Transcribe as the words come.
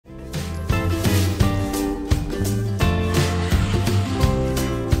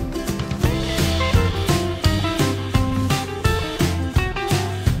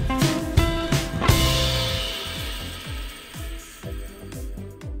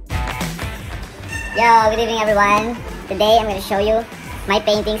Yo, good evening everyone. Today I'm going to show you my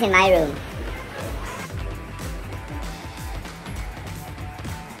paintings in my room.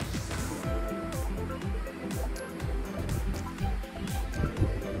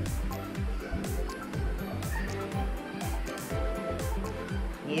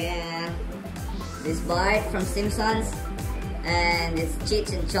 Yeah, this Bart from Simpsons, and it's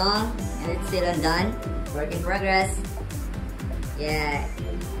Cheech and Chong, and it's still undone. Work in progress. Yeah,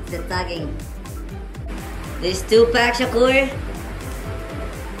 it's the tagging. This Tupac Shakur,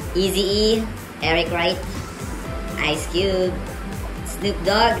 Eazy-E, Eric Wright, Ice Cube, Snoop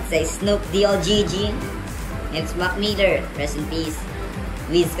Dogg, it's a Snoop D-O-G-G, it's Mac Miller, rest in peace,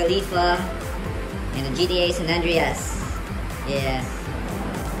 Wiz Khalifa, and the GTA San Andreas. Yeah.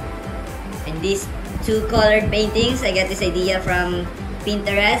 And these two colored paintings, I got this idea from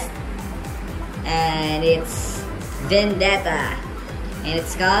Pinterest, and it's Vendetta, and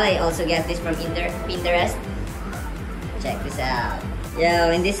it's called, I also got this from Pinterest. Check this out.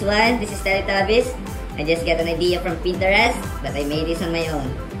 Yo, and this one, this is Teletubbies. I just got an idea from Pinterest, but I made this on my own.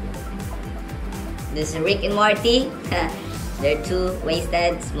 This is Rick and Morty. They're two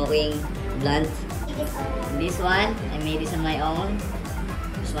wasted, smoking blunt. And this one, I made this on my own.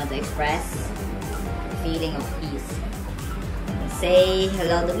 Just want to express a feeling of peace. Say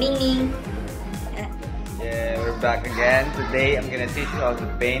hello to Ming. Yeah, we're back again. Today I'm gonna teach you how to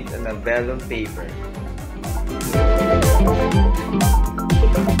paint on a vellum paper.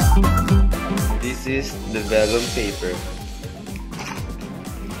 This is the vellum paper.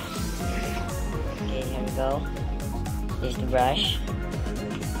 Okay, here we go. This is the brush.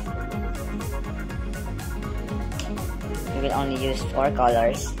 We will only use 4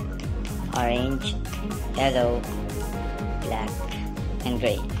 colors: orange, yellow, black, and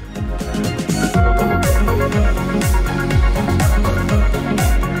gray.